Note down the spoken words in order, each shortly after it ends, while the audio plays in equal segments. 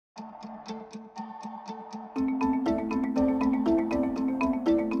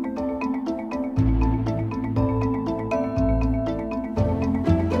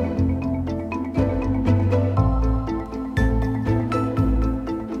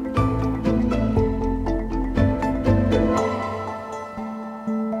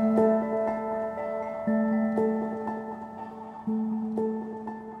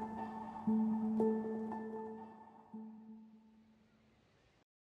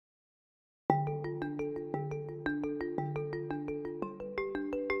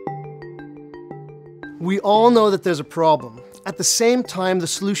We all know that there's a problem. At the same time, the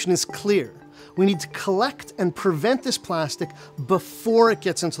solution is clear. We need to collect and prevent this plastic before it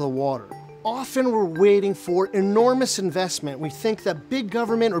gets into the water. Often we're waiting for enormous investment. We think that big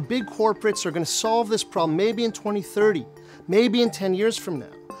government or big corporates are going to solve this problem maybe in 2030, maybe in 10 years from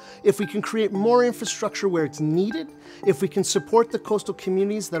now. If we can create more infrastructure where it's needed, if we can support the coastal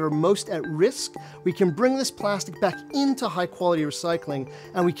communities that are most at risk, we can bring this plastic back into high quality recycling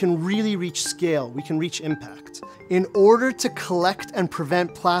and we can really reach scale, we can reach impact. In order to collect and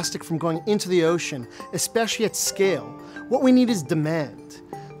prevent plastic from going into the ocean, especially at scale, what we need is demand.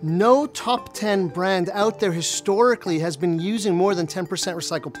 No top 10 brand out there historically has been using more than 10%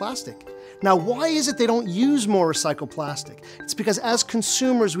 recycled plastic. Now, why is it they don't use more recycled plastic? It's because as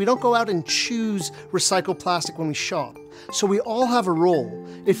consumers, we don't go out and choose recycled plastic when we shop. So we all have a role.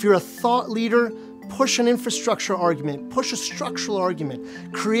 If you're a thought leader, push an infrastructure argument, push a structural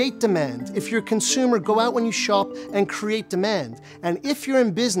argument, create demand. If you're a consumer, go out when you shop and create demand. And if you're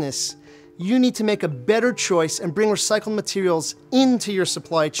in business, you need to make a better choice and bring recycled materials into your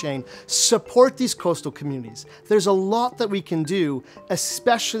supply chain. Support these coastal communities. There's a lot that we can do,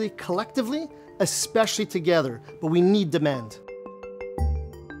 especially collectively, especially together, but we need demand.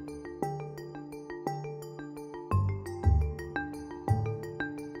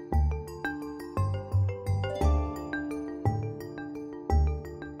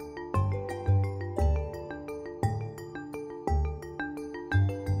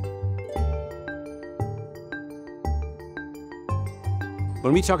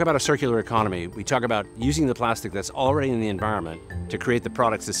 When we talk about a circular economy, we talk about using the plastic that's already in the environment to create the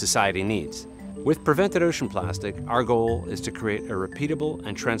products that society needs. With Prevented Ocean Plastic, our goal is to create a repeatable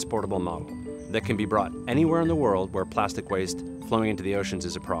and transportable model that can be brought anywhere in the world where plastic waste flowing into the oceans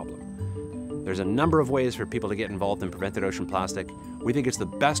is a problem. There's a number of ways for people to get involved in Prevented Ocean Plastic. We think it's the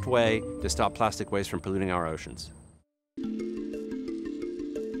best way to stop plastic waste from polluting our oceans.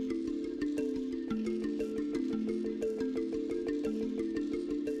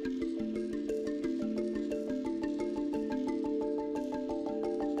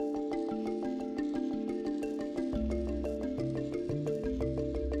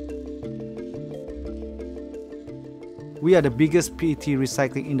 We are the biggest PET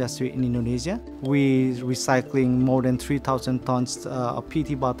recycling industry in Indonesia. We recycling more than 3,000 tons of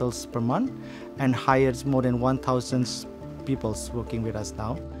PET bottles per month and hired more than 1,000 people working with us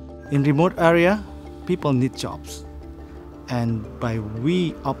now. In remote area, people need jobs. And by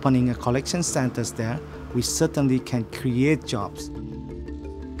we opening a collection centers there, we certainly can create jobs.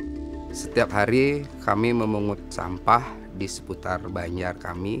 Setiap hari kami memungut sampah di seputar Banjar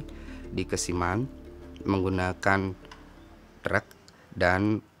kami di Kesiman menggunakan truk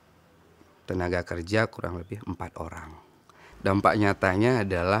dan tenaga kerja kurang lebih 4 orang. Dampak nyatanya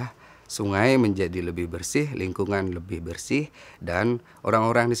adalah sungai menjadi lebih bersih, lingkungan lebih bersih, dan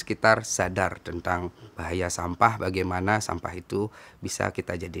orang-orang di sekitar sadar tentang bahaya sampah, bagaimana sampah itu bisa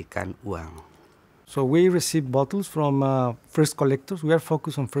kita jadikan uang. So we receive bottles from first collectors. We are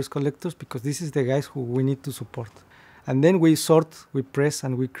focused on first collectors because this is the guys who we need to support. And then we sort, we press,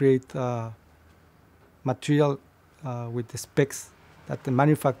 and we create material with the specs that the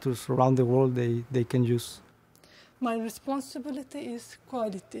manufacturers around the world they can use. My responsibility is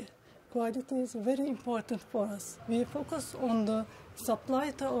quality. Quality is very important for us. We focus on the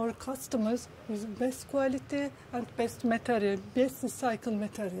supply to our customers with best quality and best material, best recycled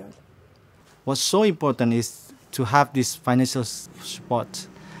material. What's so important is to have this financial support.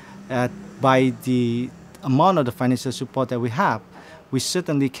 By the amount of the financial support that we have, we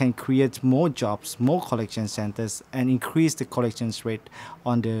certainly can create more jobs, more collection centers, and increase the collections rate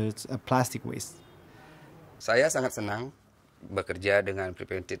on the plastic waste. Saya sangat senang bekerja dengan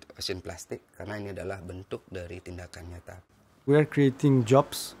Prevented Ocean Plastic karena ini adalah bentuk dari tindakan nyata. We are creating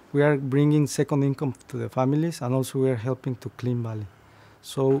jobs, we are bringing second income to the families, and also we are helping to clean Bali.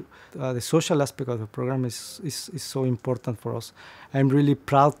 So the social aspect of the program is so important for us. I'm really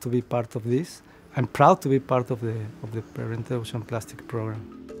proud to be part of this. I'm proud to be part of the Prevented Ocean Plastic program.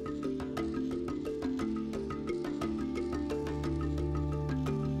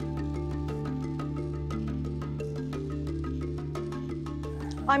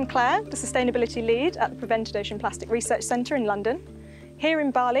 I'm Claire, the Sustainability Lead at the Prevented Ocean Plastic Research Centre in London. Here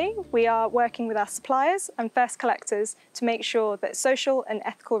in Bali, we are working with our suppliers and first collectors to make sure that social and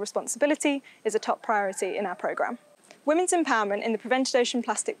ethical responsibility is a top priority in our programme. Women's empowerment in the Prevented Ocean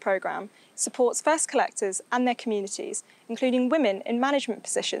Plastic programme supports first collectors and their communities, including women in management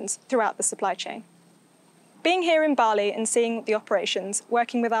positions throughout the supply chain. Being here in Bali and seeing the operations,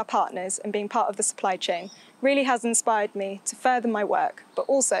 working with our partners and being part of the supply chain really has inspired me to further my work, but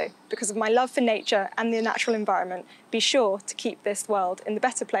also, because of my love for nature and the natural environment, be sure to keep this world in the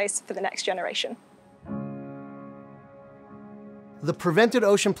better place for the next generation. The prevented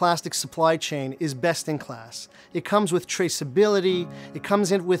ocean plastic supply chain is best in class. It comes with traceability, it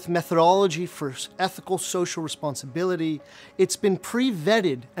comes in with methodology for ethical social responsibility. It's been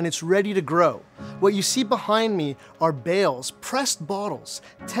pre-vetted and it's ready to grow. What you see behind me are bales, pressed bottles,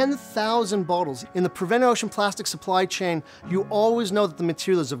 10,000 bottles. In the prevented ocean plastic supply chain, you always know that the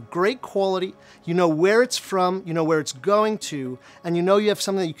material is of great quality, you know where it's from, you know where it's going to, and you know you have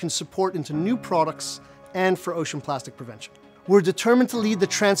something that you can support into new products and for ocean plastic prevention. We're determined to lead the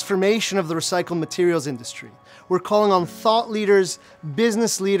transformation of the recycled materials industry. We're calling on thought leaders,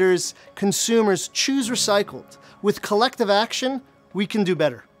 business leaders, consumers, choose recycled. With collective action, we can do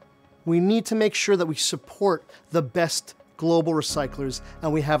better. We need to make sure that we support the best global recyclers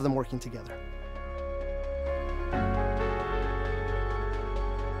and we have them working together.